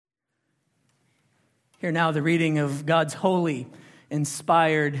Hear now the reading of God's holy,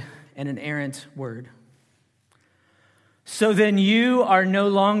 inspired, and inerrant word. So then you are no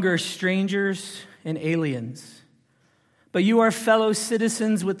longer strangers and aliens, but you are fellow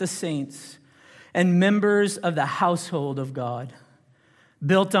citizens with the saints and members of the household of God,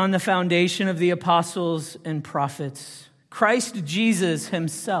 built on the foundation of the apostles and prophets, Christ Jesus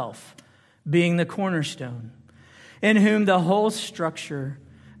himself being the cornerstone, in whom the whole structure,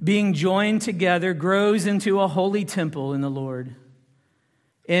 being joined together, grows into a holy temple in the Lord.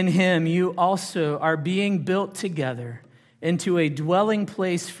 In him you also are being built together into a dwelling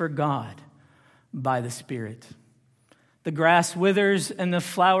place for God by the Spirit. The grass withers and the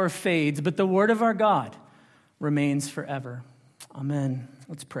flower fades, but the word of our God remains forever. Amen.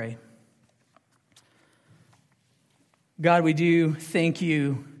 Let's pray. God, we do thank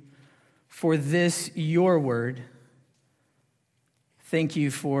you for this, your word. Thank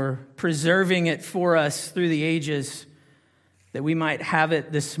you for preserving it for us through the ages, that we might have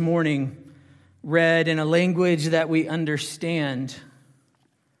it this morning read in a language that we understand.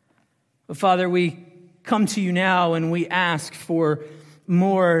 But Father, we come to you now and we ask for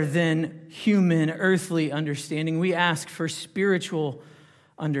more than human, earthly understanding. We ask for spiritual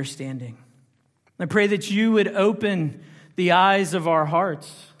understanding. I pray that you would open the eyes of our hearts,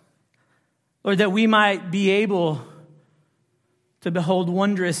 Lord, that we might be able to behold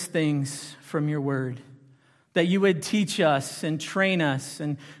wondrous things from your word, that you would teach us and train us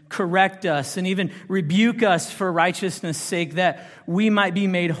and correct us and even rebuke us for righteousness' sake, that we might be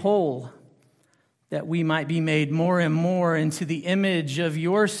made whole, that we might be made more and more into the image of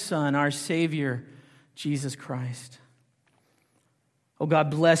your Son, our Savior, Jesus Christ. Oh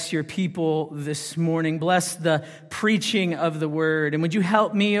God, bless your people this morning. Bless the preaching of the word. And would you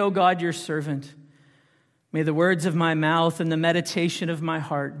help me, oh God, your servant? May the words of my mouth and the meditation of my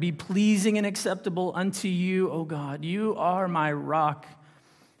heart be pleasing and acceptable unto you, O God. You are my rock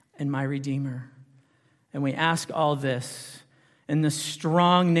and my redeemer. And we ask all this in the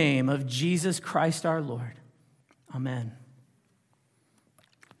strong name of Jesus Christ our Lord. Amen.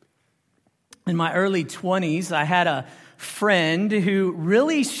 In my early 20s, I had a friend who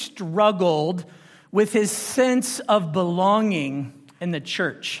really struggled with his sense of belonging in the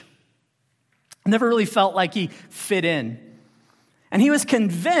church. Never really felt like he fit in. And he was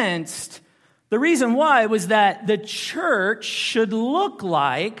convinced the reason why was that the church should look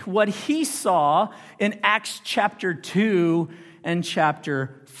like what he saw in Acts chapter 2 and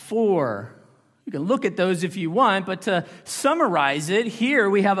chapter 4. You can look at those if you want, but to summarize it, here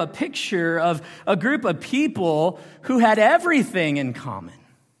we have a picture of a group of people who had everything in common,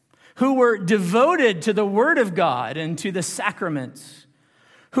 who were devoted to the Word of God and to the sacraments,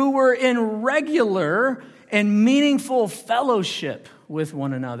 who were in regular and meaningful fellowship with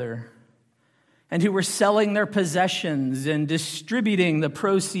one another, and who were selling their possessions and distributing the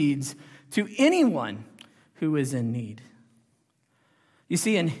proceeds to anyone who is in need. You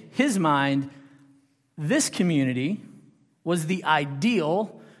see, in his mind, this community was the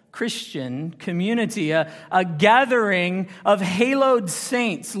ideal Christian community, a gathering of haloed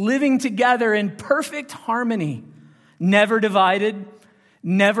saints living together in perfect harmony, never divided,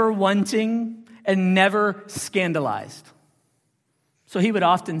 never wanting, and never scandalized. So he would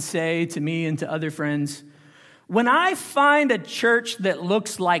often say to me and to other friends, when I find a church that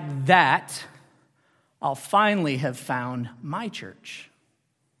looks like that, I'll finally have found my church.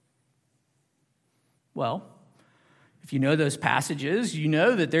 Well, if you know those passages, you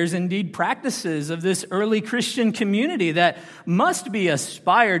know that there's indeed practices of this early Christian community that must be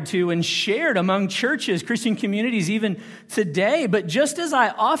aspired to and shared among churches, Christian communities even today. But just as I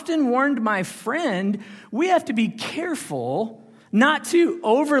often warned my friend, we have to be careful not to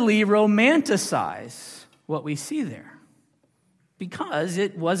overly romanticize what we see there, because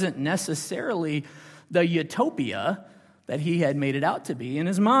it wasn't necessarily the utopia that he had made it out to be in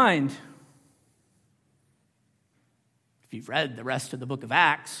his mind. If you've read the rest of the book of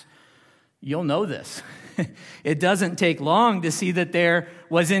Acts, you'll know this. It doesn't take long to see that there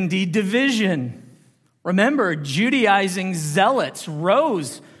was indeed division. Remember, Judaizing zealots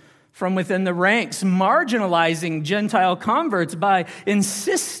rose from within the ranks, marginalizing Gentile converts by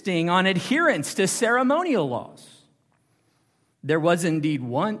insisting on adherence to ceremonial laws. There was indeed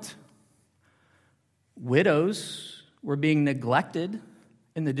want. Widows were being neglected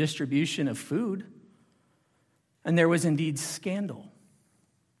in the distribution of food. And there was indeed scandal.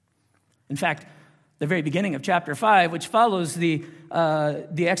 In fact, the very beginning of chapter 5, which follows the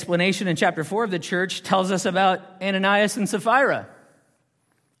explanation in chapter 4 of the church, tells us about Ananias and Sapphira,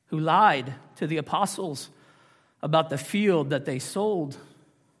 who lied to the apostles about the field that they sold.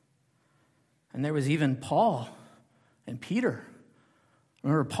 And there was even Paul and Peter.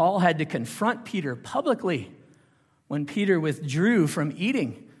 Remember, Paul had to confront Peter publicly when Peter withdrew from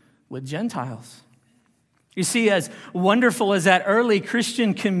eating with Gentiles. You see, as wonderful as that early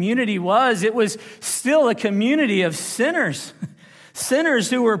Christian community was, it was still a community of sinners, sinners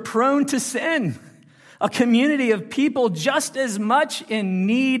who were prone to sin, a community of people just as much in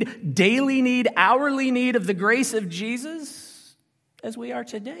need, daily need, hourly need of the grace of Jesus as we are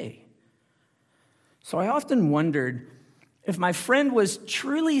today. So I often wondered if my friend was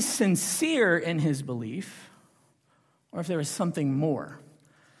truly sincere in his belief or if there was something more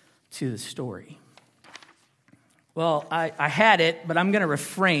to the story. Well, I had it, but I'm going to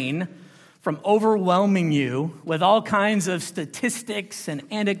refrain from overwhelming you with all kinds of statistics and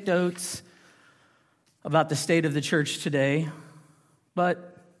anecdotes about the state of the church today.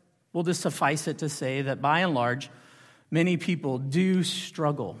 But we'll just suffice it to say that by and large, many people do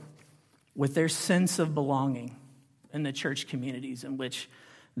struggle with their sense of belonging in the church communities in which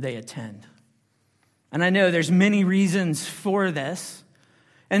they attend. And I know there's many reasons for this,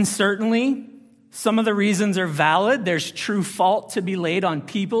 and certainly some of the reasons are valid. There's true fault to be laid on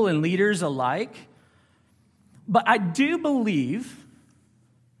people and leaders alike. But I do believe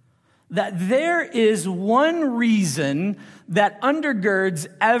that there is one reason that undergirds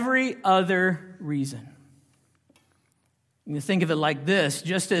every other reason. You think of it like this: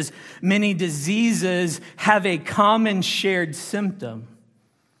 just as many diseases have a common shared symptom,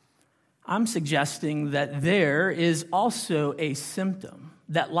 I'm suggesting that there is also a symptom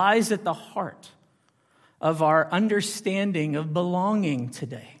that lies at the heart of our understanding of belonging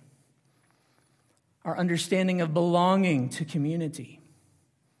today, our understanding of belonging to community.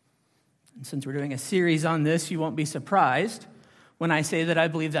 And since we're doing a series on this, you won't be surprised when I say that I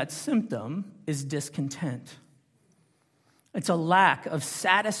believe that symptom is discontent. It's a lack of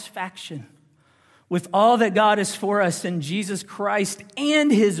satisfaction with all that God is for us in Jesus Christ and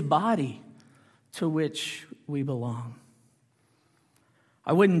his body to which we belong.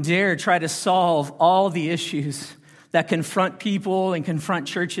 I wouldn't dare try to solve all the issues that confront people and confront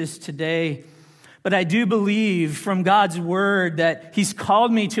churches today, but I do believe from God's word that he's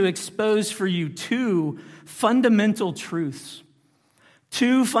called me to expose for you two fundamental truths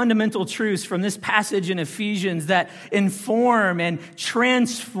from this passage in Ephesians that inform and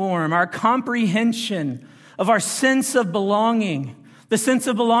transform our comprehension of our sense of belonging, the sense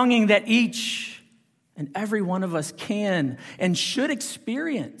of belonging that each and every one of us can and should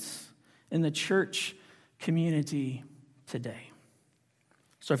experience in the church community today.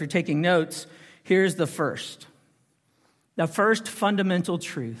 So if you're taking notes, here's the first. The first fundamental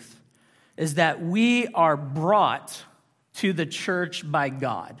truth is that we are brought to the church by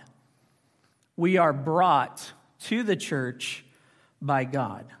God. We are brought to the church by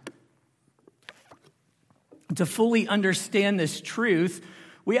God. To fully understand this truth,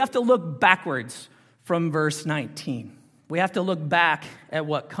 we have to look backwards from verse 19. We have to look back at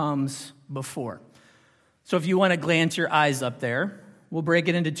what comes before. So if you want to glance your eyes up there, we'll break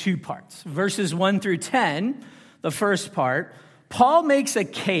it into two parts. Verses 1 through 10, the first part, Paul makes a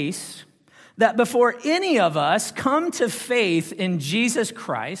case that before any of us come to faith in Jesus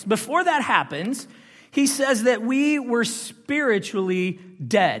Christ, before that happens, he says that we were spiritually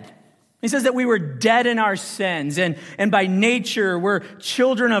dead. He says that we were dead in our sins, and by nature, we're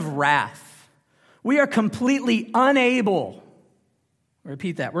children of wrath. We are completely unable,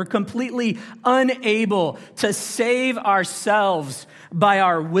 repeat that, we're completely unable to save ourselves by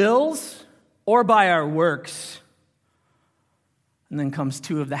our wills or by our works. And then comes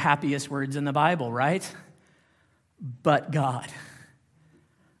two of the happiest words in the Bible, right? But God.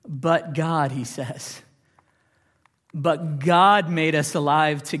 But God, he says. But God made us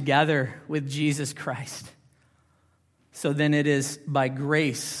alive together with Jesus Christ. So then it is by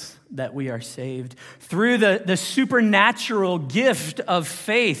grace that we are saved through the supernatural gift of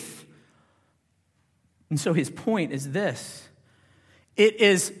faith. And so his point is this: it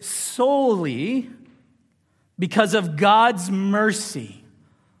is solely because of God's mercy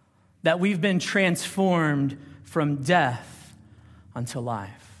that we've been transformed from death unto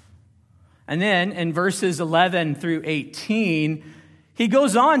life. And then in verses 11 through 18, he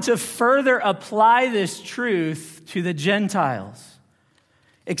goes on to further apply this truth to the Gentiles.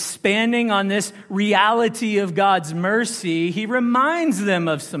 Expanding on this reality of God's mercy, he reminds them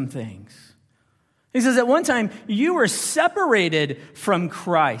of some things. He says, at one time, you were separated from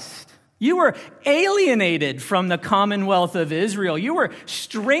Christ. You were alienated from the commonwealth of Israel. You were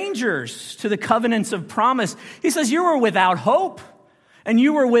strangers to the covenants of promise. He says, you were without hope, and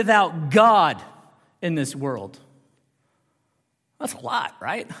you were without God in this world. That's a lot,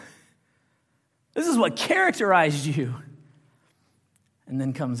 right? This is what characterized you. And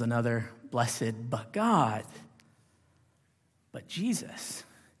then comes another blessed, but God, but Jesus.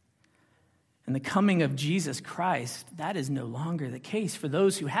 And the coming of Jesus Christ, that is no longer the case for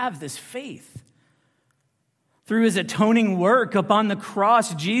those who have this faith. Through his atoning work upon the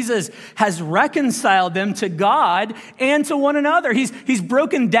cross, Jesus has reconciled them to God and to one another. He's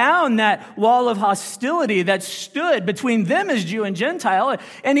broken down that wall of hostility that stood between them as Jew and Gentile,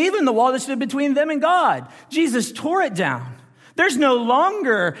 and even the wall that stood between them and God. Jesus tore it down. There's no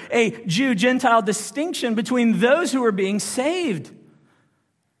longer a Jew-Gentile distinction between those who are being saved.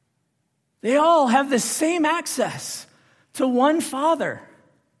 They all have the same access to one Father.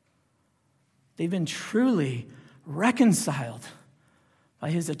 They've been truly reconciled by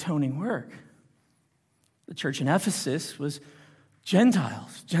his atoning work. The church in Ephesus was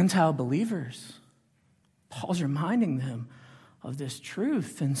Gentiles, Gentile believers. Paul's reminding them of this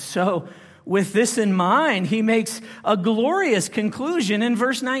truth. And so, with this in mind, he makes a glorious conclusion in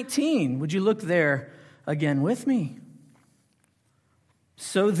verse 19. Would you look there again with me?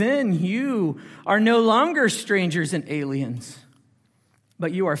 So then you are no longer strangers and aliens,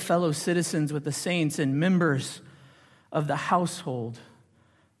 but you are fellow citizens with the saints and members of the household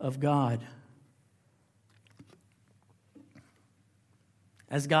of God.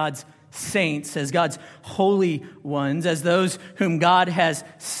 As God's saints, as God's holy ones, as those whom God has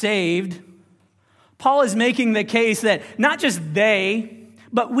saved, Paul is making the case that not just they,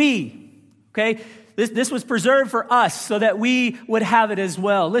 but we, okay? This was preserved for us so that we would have it as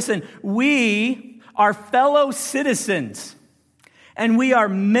well. Listen, we are fellow citizens and we are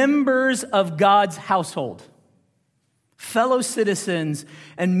members of God's household. Fellow citizens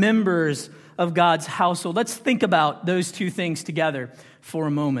and members of God's household. Let's think about those two things together for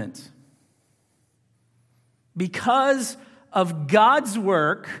a moment. Because of God's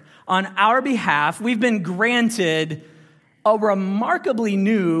work on our behalf, we've been granted a remarkably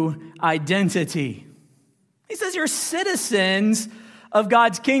new identity. He says you're citizens of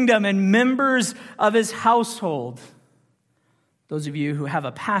God's kingdom and members of his household. Those of you who have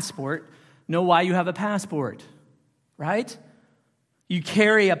a passport know why you have a passport, right? You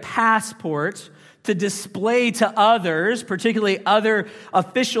carry a passport to display to others, particularly other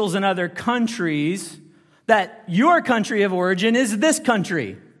officials in other countries, that your country of origin is this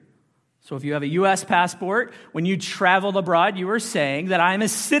country. So if you have a U.S. passport, when you travel abroad, you are saying that I'm a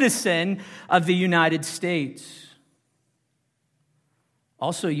citizen of the United States.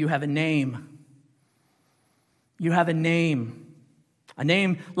 Also, you have a name. You have a name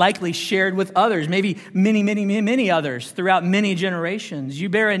likely shared with others, maybe many others throughout many generations. You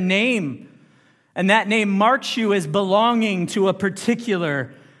bear a name, and that name marks you as belonging to a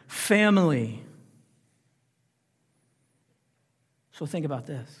particular family. So think about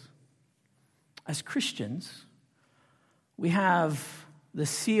this. As Christians, we have the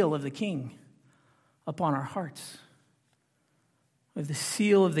seal of the King upon our hearts. We have the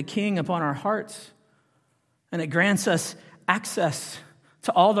seal of the King upon our hearts, and it grants us access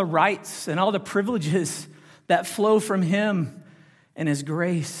to all the rights and all the privileges that flow from him and his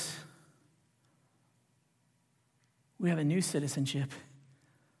grace. We have a new citizenship.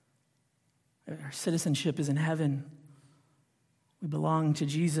 Our citizenship is in heaven. We belong to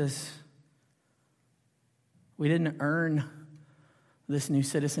Jesus. We didn't earn this new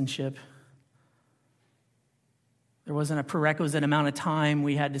citizenship. There wasn't a prerequisite amount of time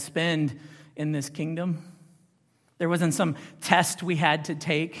we had to spend in this kingdom. There wasn't some test we had to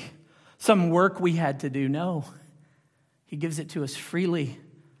take, some work we had to do. No, he gives it to us freely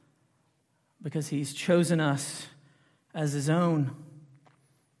because he's chosen us as his own.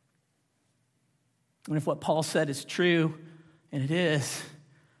 And if what Paul said is true, and it is,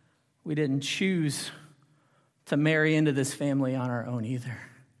 we didn't choose to marry into this family on our own either.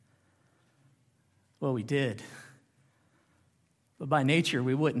 Well, we did. But by nature,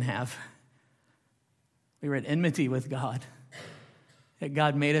 we wouldn't have. We were at enmity with God. Yet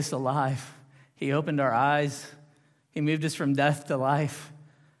God made us alive. He opened our eyes. He moved us from death to life.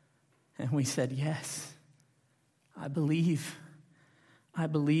 And we said, yes, I believe. I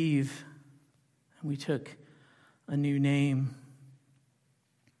believe. And we took a new name.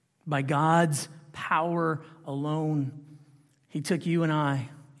 By God's power alone, he took you and I.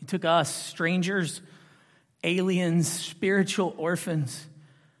 He took us, strangers, aliens, spiritual orphans,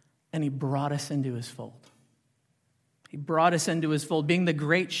 and he brought us into his fold. He brought us into his fold. Being the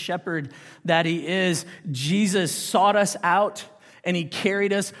great shepherd that he is, Jesus sought us out and he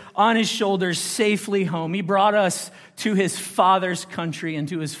carried us on his shoulders safely home. He brought us to his Father's country and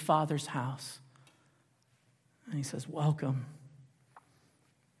to his Father's house. And he says, welcome.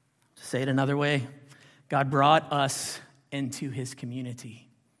 Say it another way. God brought us into his community.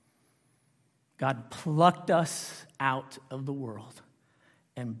 God plucked us out of the world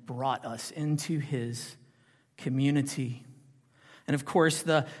and brought us into his community. And of course,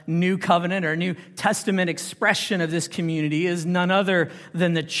 the New Covenant or New Testament expression of this community is none other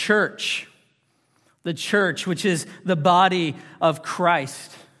than the church. The church, which is the body of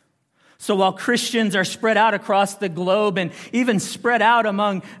Christ. So while Christians are spread out across the globe and even spread out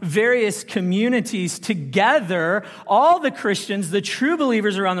among various communities, together, all the Christians, the true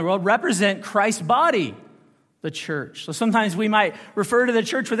believers around the world, represent Christ's body, the church. So sometimes we might refer to the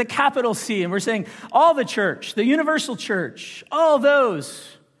church with a capital C, and we're saying all the church, the universal church, all those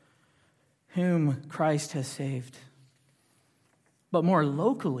whom Christ has saved. But more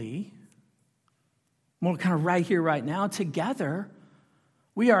locally, more kind of right here, right now, together,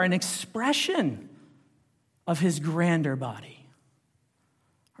 we are an expression of his grander body.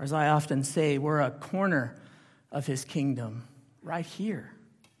 Or as I often say, we're a corner of his kingdom right here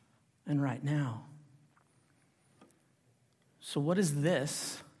and right now. So what is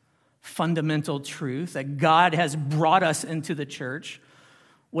this fundamental truth that God has brought us into the church?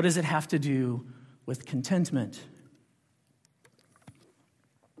 What does it have to do with contentment?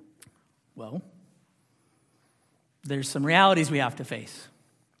 Well, there's some realities we have to face.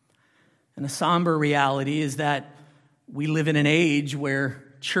 And a somber reality is that we live in an age where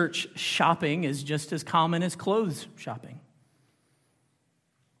church shopping is just as common as clothes shopping.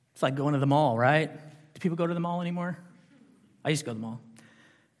 It's like going to the mall, right? Do people go to the mall anymore? I used to go to the mall.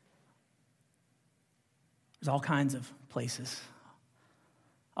 There's all kinds of places,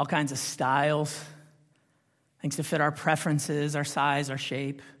 all kinds of styles, things to fit our preferences, our size, our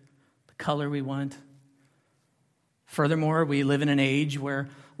shape, the color we want. Furthermore, we live in an age where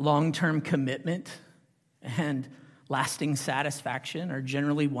long-term commitment and lasting satisfaction are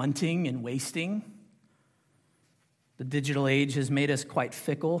generally wanting and wasting. The digital age has made us quite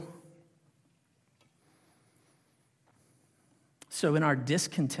fickle. So in our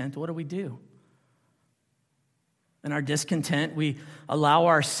discontent, what do? In our discontent, we allow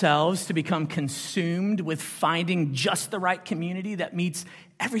ourselves to become consumed with finding just the right community that meets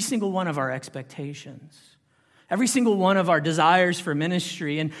every single one of our expectations. Every single one of our desires for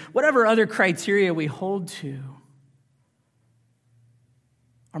ministry and whatever other criteria we hold to.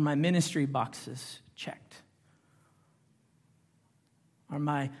 Are my ministry boxes checked? Are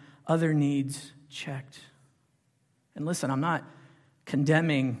my other needs checked? And listen, I'm not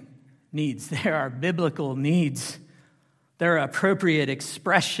condemning needs. There are biblical needs. There are appropriate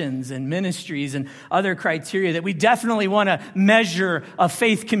expressions and ministries and other criteria that we definitely want to measure a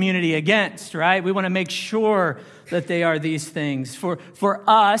faith community against, right? We want to make sure that they are these things. For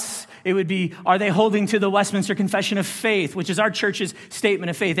us, it would be, are they holding to the Westminster Confession of Faith, which is our church's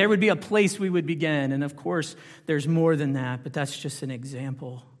statement of faith? There would be a place we would begin. And of course, there's more than that, but that's just an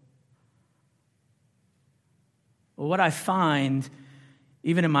example. Well, what I find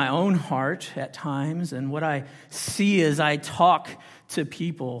even in my own heart at times, and what I see as I talk to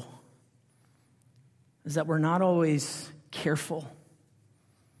people, is that we're not always careful.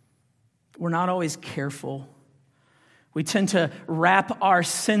 We're not always careful. We tend to wrap our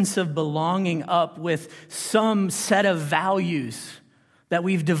sense of belonging up with some set of values that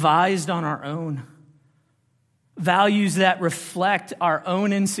we've devised on our own. Values that reflect our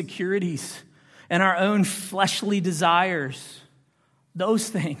own insecurities and our own fleshly desires. Those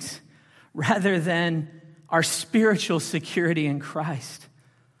things, rather than our spiritual security in Christ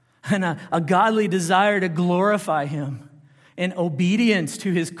and a godly desire to glorify him in obedience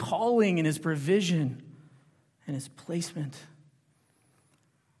to his calling and his provision and his placement.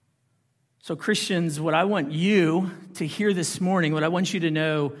 So Christians, what I want you to hear this morning, what I want you to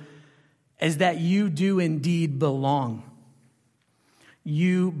know is that you do indeed belong.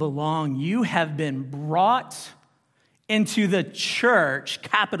 You belong. You have been brought into the church,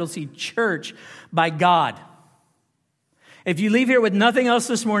 capital C, church, by God. If you leave here with nothing else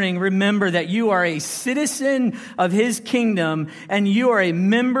this morning, remember that you are a citizen of his kingdom and you are a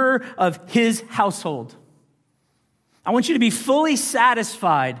member of his household. I want you to be fully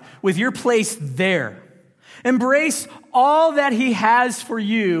satisfied with your place there. Embrace all that he has for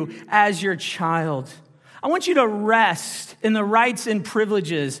you as your child. I want you to rest in the rights and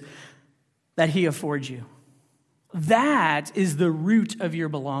privileges that he affords you. That is the root of your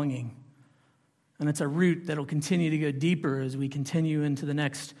belonging. And it's a root that will continue to go deeper as we continue into the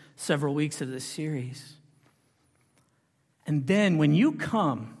next several weeks of this series. And then when you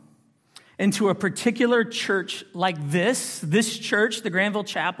come into a particular church like this church, the Granville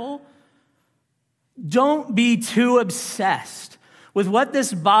Chapel, don't be too obsessed with what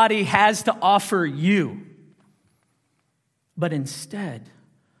this body has to offer you, but instead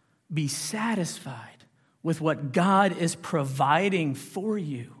be satisfied with what God is providing for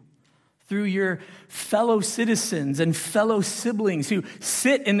you through your fellow citizens and fellow siblings who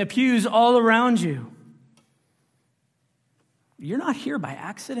sit in the pews all around you. You're not here by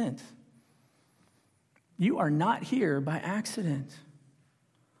accident. You are not here by accident.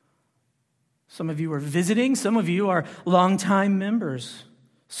 Some of you are visiting. Some of you are longtime members.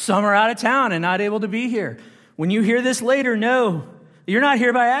 Some are out of town and not able to be here. When you hear this later, know you're not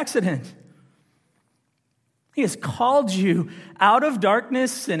here by accident. He has called you out of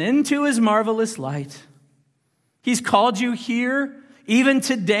darkness and into his marvelous light. He's called you here, even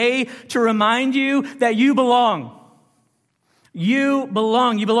today, to remind you that you belong. You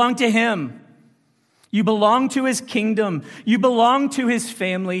belong. You belong to him. You belong to his kingdom. You belong to his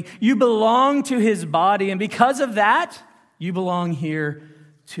family. You belong to his body. And because of that, you belong here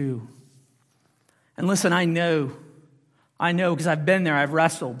too. And listen, I know because I've been there. I've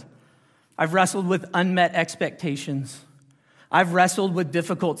wrestled. I've wrestled with unmet expectations. I've wrestled with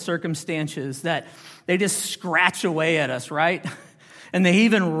difficult circumstances that they just scratch away at us, right? And they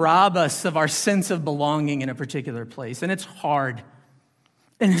even rob us of our sense of belonging in a particular place. And it's hard.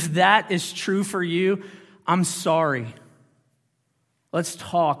 And if that is true for you, I'm sorry. Let's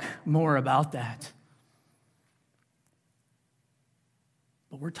talk more about that.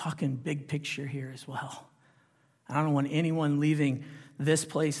 But we're talking big picture here as well. I don't want anyone leaving this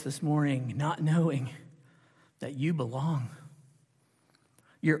place this morning not knowing that you belong.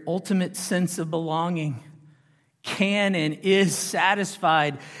 Your ultimate sense of belonging can and is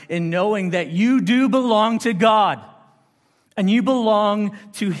satisfied in knowing that you do belong to God and you belong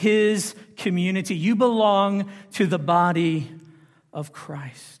to his community. You belong to the body of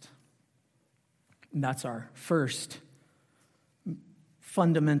Christ. And that's our first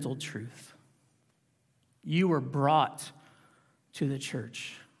fundamental truth. You were brought to the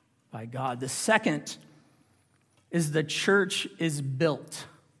church by God. The second is the church is built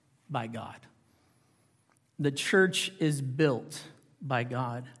by God. The church is built by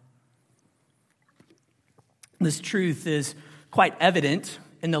God. This truth is quite evident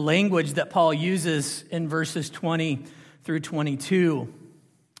in the language that Paul uses in verses 20 through 22.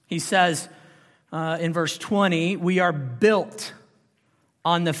 He says in verse 20, we are built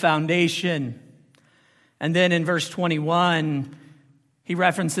on the foundation. And then in verse 21, he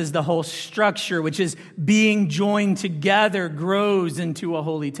references the whole structure, which is being joined together, grows into a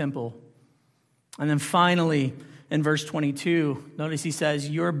holy temple. And then finally, in verse 22, notice he says,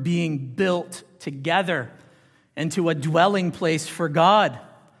 you're being built together into a dwelling place for God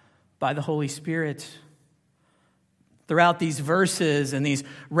by the Holy Spirit. Throughout these verses and these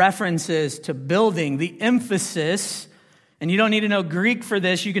references to building, the emphasis, and you don't need to know Greek for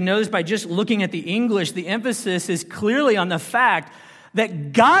this, you can know this by just looking at the English, the emphasis is clearly on the fact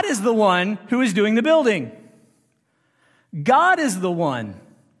that God is the one who is doing the building. God is the one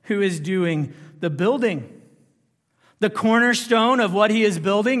who is doing the building. The cornerstone of what he is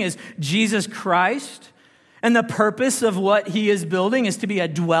building is Jesus Christ. And the purpose of what he is building is to be a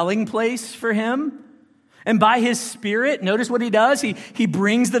dwelling place for him. And by his Spirit, notice what he does. He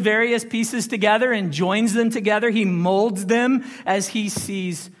brings the various pieces together and joins them together. He molds them as he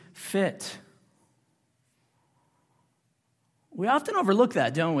sees fit. We often overlook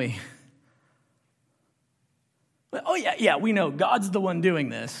that, don't we? Oh, yeah, we know God's the one doing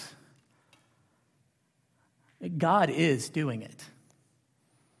this. God is doing it.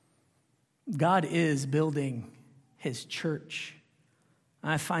 God is building his church.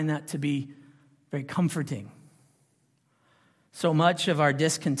 I find that to be very comforting. So much of our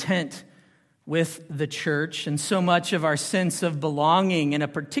discontent with the church and so much of our sense of belonging in a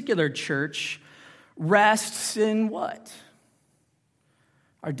particular church rests in what?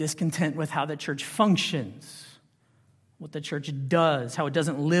 Our discontent with how the church functions, what the church does, how it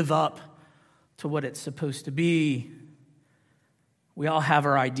doesn't live up to what it's supposed to be. We all have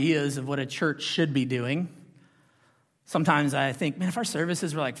our ideas of what a church should be doing. Sometimes I think, man, if our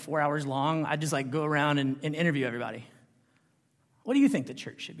services were like 4 hours long, I'd just like go around and interview everybody. What do you think the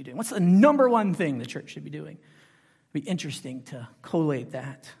church should be doing? What's the number one thing the church should be doing? It'd be interesting to collate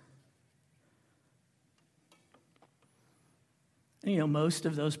that. And, most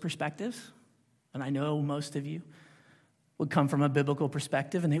of those perspectives, and I know most of you, would come from a biblical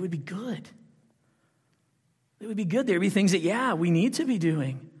perspective, and they would be good. They would be good. There would be things that, we need to be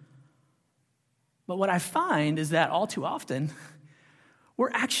doing. But what I find is that all too often, we're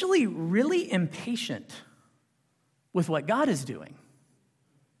actually really impatient with what God is doing.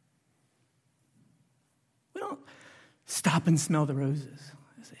 We don't Stop and smell the roses,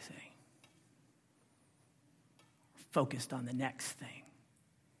 as they say. Focused on the next thing.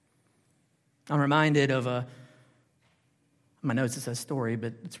 I'm reminded of my notes it says story,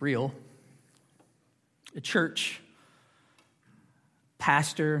 but it's real. A church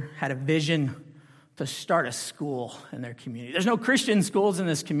pastor had a vision to start a school in their community. There's no Christian schools in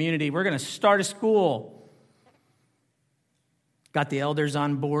this community. We're going to start a school. Got the elders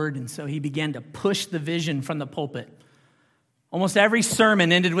on board, and so he began to push the vision from the pulpit. Almost every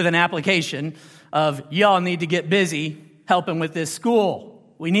sermon ended with an application of, y'all need to get busy helping with this school.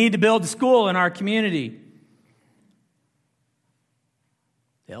 We need to build a school in our community.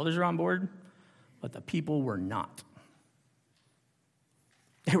 The elders are on board, but the people were not.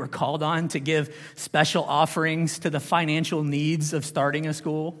 They were called on to give special offerings to the financial needs of starting a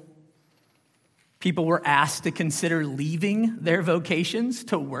school. People were asked to consider leaving their vocations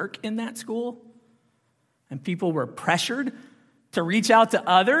to work in that school. And people were pressured to reach out to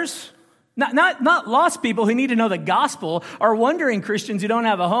others, not lost people who need to know the gospel or wandering Christians who don't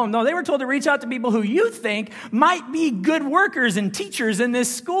have a home. No, they were told to reach out to people who you think might be good workers and teachers in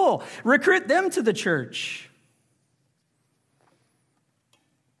this school. Recruit them to the church.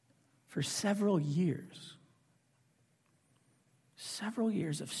 For several years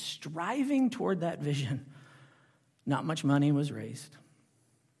of striving toward that vision, not much money was raised.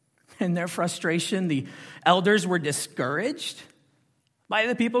 In their frustration, the elders were discouraged by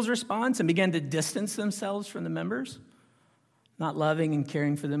the people's response and began to distance themselves from the members, not loving and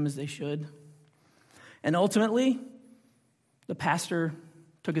caring for them as they should. And ultimately, the pastor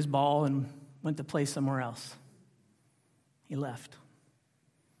took his ball and went to play somewhere else. He left.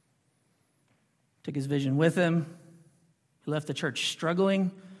 Took his vision with him. He left the church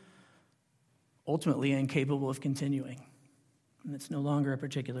struggling, ultimately incapable of continuing. And it's no longer a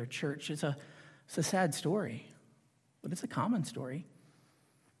particular church. It's a sad story, but it's a common story.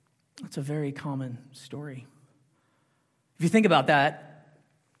 It's a very common story. If you think about that,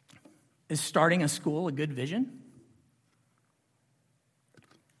 is starting a school a good vision?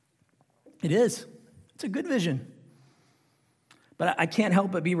 It is. It's a good vision. But I can't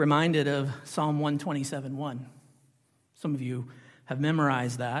help but be reminded of Psalm 127:1. Some of you have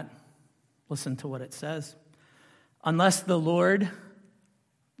memorized that. Listen to what it says. Unless the Lord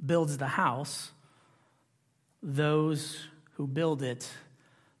builds the house, those who build it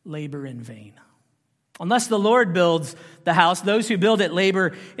labor in vain. Unless the Lord builds the house, those who build it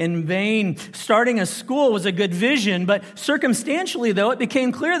labor in vain. Starting a school was a good vision, but circumstantially, though, it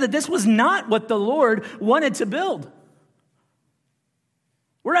became clear that this was not what the Lord wanted to build.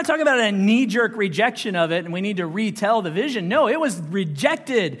 We're not talking about a knee-jerk rejection of it and we need to retell the vision. No, it was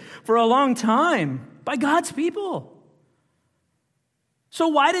rejected for a long time by God's people. So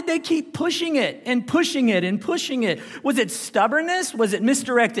why did they keep pushing it and pushing it and pushing it? Was it stubbornness? Was it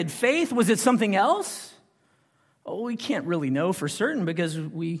misdirected faith? Was it something else? Oh, we can't really know for certain because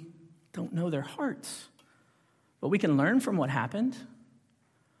we don't know their hearts. But we can learn from what happened.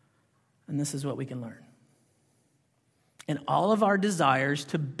 And this is what we can learn. In all of our desires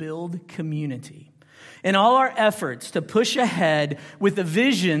to build community, in all our efforts to push ahead with the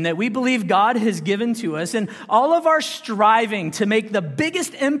vision that we believe God has given to us, and all of our striving to make the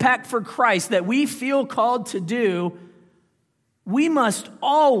biggest impact for Christ that we feel called to do, we must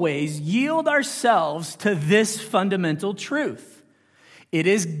always yield ourselves to this fundamental truth. It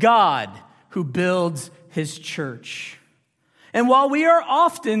is God who builds his church. And while we are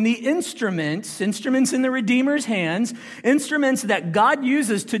often the instruments in the Redeemer's hands, instruments that God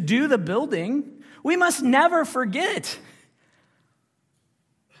uses to do the building, we must never forget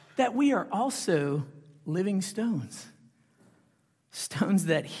that we are also living stones. Stones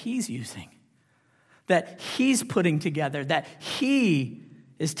that he's using, that he's putting together, that he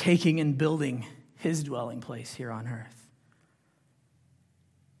is taking and building his dwelling place here on earth.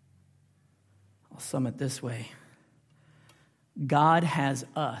 I'll sum it this way. God has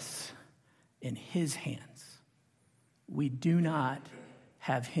us in his hands. We do not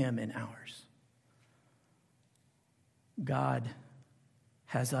have him in ours. God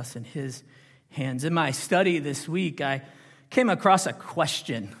has us in his hands. In my study this week, I came across a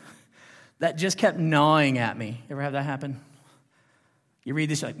question that just kept gnawing at me. Ever have that happen? You read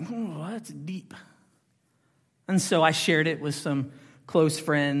this, you're like, oh, that's deep. And so I shared it with some close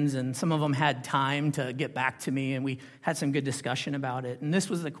friends, and some of them had time to get back to me, and we had some good discussion about it. And this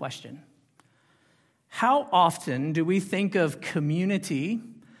was the question. How often do we think of community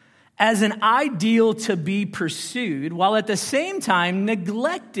as an ideal to be pursued, while at the same time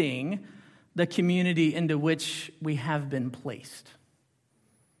neglecting the community into which we have been placed?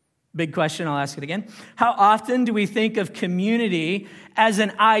 Big question, I'll ask it again. How often do we think of community as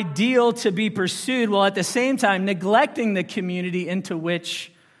an ideal to be pursued while at the same time neglecting the community into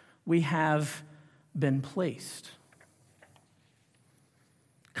which we have been placed?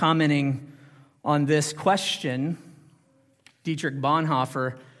 Commenting on this question, Dietrich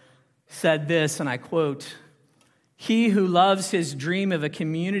Bonhoeffer said this, and I quote, "He who loves his dream of a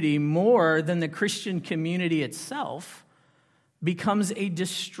community more than the Christian community itself becomes a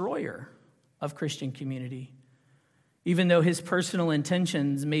destroyer of Christian community, even though his personal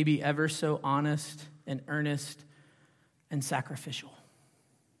intentions may be ever so honest and earnest and sacrificial."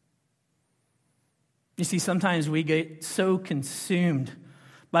 You see, sometimes we get so consumed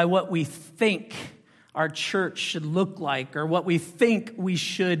by what we think our church should look like or what we think we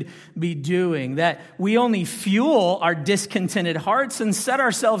should be doing, that we only fuel our discontented hearts and set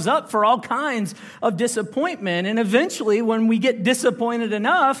ourselves up for all kinds of disappointment. And eventually, when we get disappointed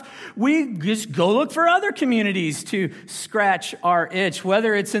enough, we just go look for other communities to scratch our itch,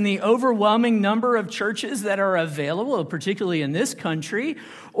 whether it's in the overwhelming number of churches that are available, particularly in this country,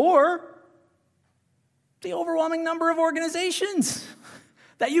 or the overwhelming number of organizations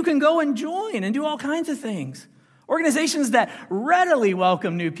that you can go and join and do all kinds of things. Organizations that readily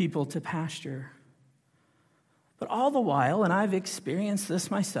welcome new people to pasture. But all the while, and I've experienced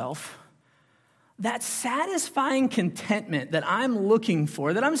this myself, that satisfying contentment that I'm looking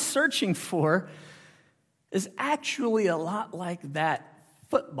for, that I'm searching for, is actually a lot like that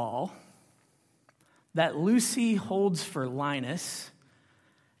football that Lucy holds for Linus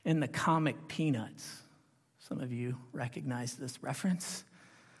in the comic Peanuts. Some of you recognize this reference.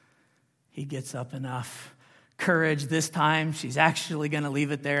 He gets up enough courage this time. She's actually going to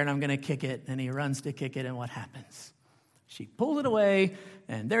leave it there, and I'm going to kick it. And he runs to kick it, and what happens? She pulls it away,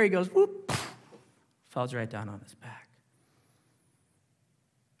 and there he goes, whoop, falls right down on his back.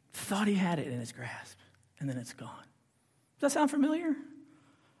 Thought he had it in his grasp, and then it's gone. Does that sound familiar?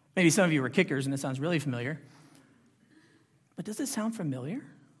 Maybe some of you were kickers, and it sounds really familiar. But does it sound familiar?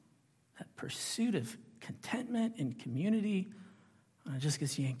 That pursuit of contentment in community just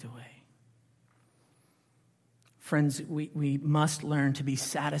gets yanked away. Friends, we must learn to be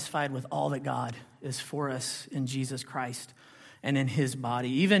satisfied with all that God is for us in Jesus Christ and in his body,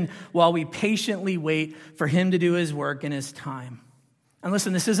 even while we patiently wait for him to do his work in his time. And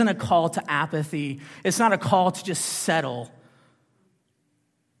listen, this isn't a call to apathy. It's not a call to just settle.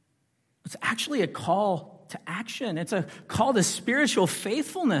 It's actually a call to action. It's a call to spiritual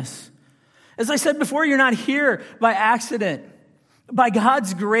faithfulness. As I said before, you're not here by accident. By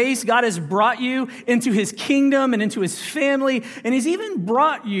God's grace, God has brought you into his kingdom and into his family, and he's even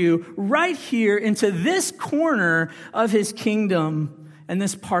brought you right here into this corner of his kingdom and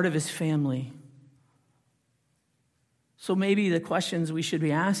this part of his family. So maybe the questions we should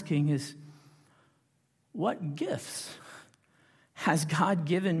be asking is, what gifts has God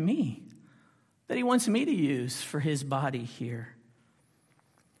given me that he wants me to use for his body here?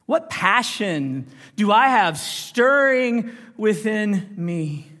 What passion do I have stirring within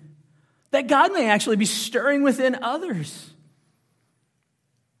me that God may actually be stirring within others?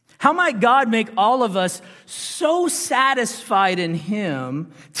 How might God make all of us so satisfied in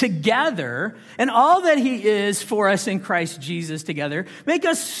him together and all that he is for us in Christ Jesus together, make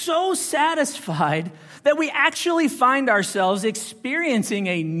us so satisfied that we actually find ourselves experiencing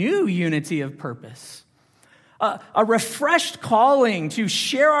a new unity of purpose? A refreshed calling to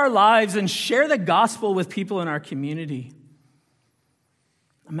share our lives and share the gospel with people in our community.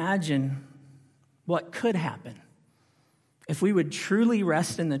 Imagine what could happen if we would truly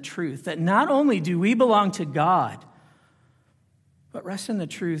rest in the truth that not only do we belong to God, but rest in the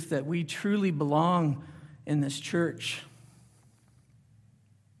truth that we truly belong in this church.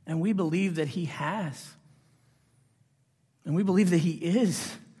 And we believe that he has. And we believe that he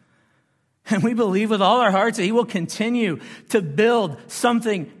is. And we believe with all our hearts that he will continue to build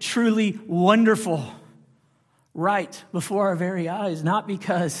something truly wonderful right before our very eyes. Not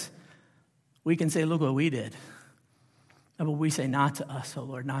because we can say, look what we did. No, but we say, not to us, oh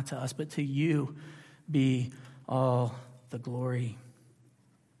Lord, not to us, but to you be all the glory.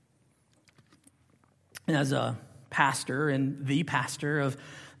 And as a pastor and the pastor of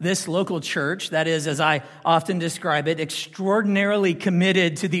this local church, that is, as I often describe it, extraordinarily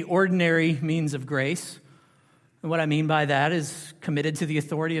committed to the ordinary means of grace. And what I mean by that is committed to the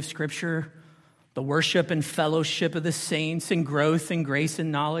authority of Scripture, the worship and fellowship of the saints, and growth and grace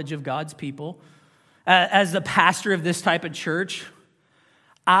and knowledge of God's people. As the pastor of this type of church,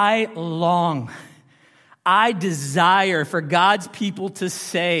 I long I desire for God's people to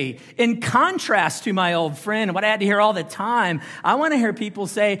say, in contrast to my old friend, what I had to hear all the time, I want to hear people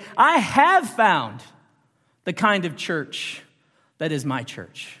say, I have found the kind of church that is my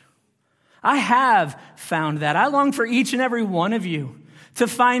church. I have found that. I long for each and every one of you to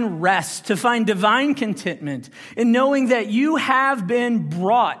find rest, to find divine contentment in knowing that you have been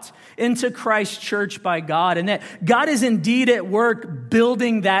brought into Christ's church by God, and that God is indeed at work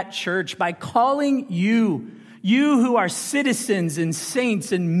building that church by calling you who are citizens and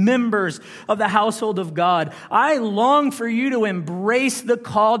saints and members of the household of God. I long for you to embrace the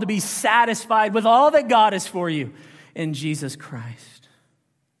call to be satisfied with all that God is for you in Jesus Christ.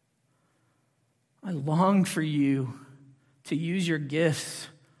 I long for you to use your gifts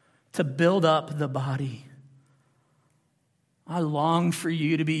to build up the body. I long for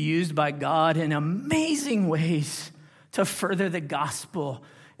you to be used by God in amazing ways to further the gospel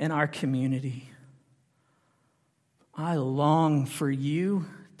in our community. I long for you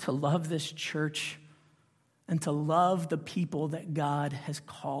to love this church and to love the people that God has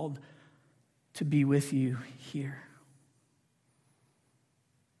called to be with you here.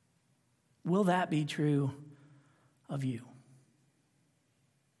 Will that be true of you?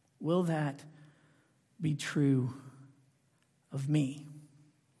 Will that be true of me?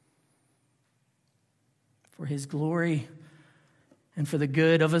 For his glory and for the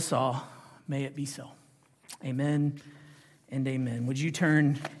good of us all, may it be so. Amen and amen. Would you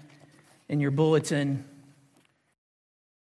turn in your bulletin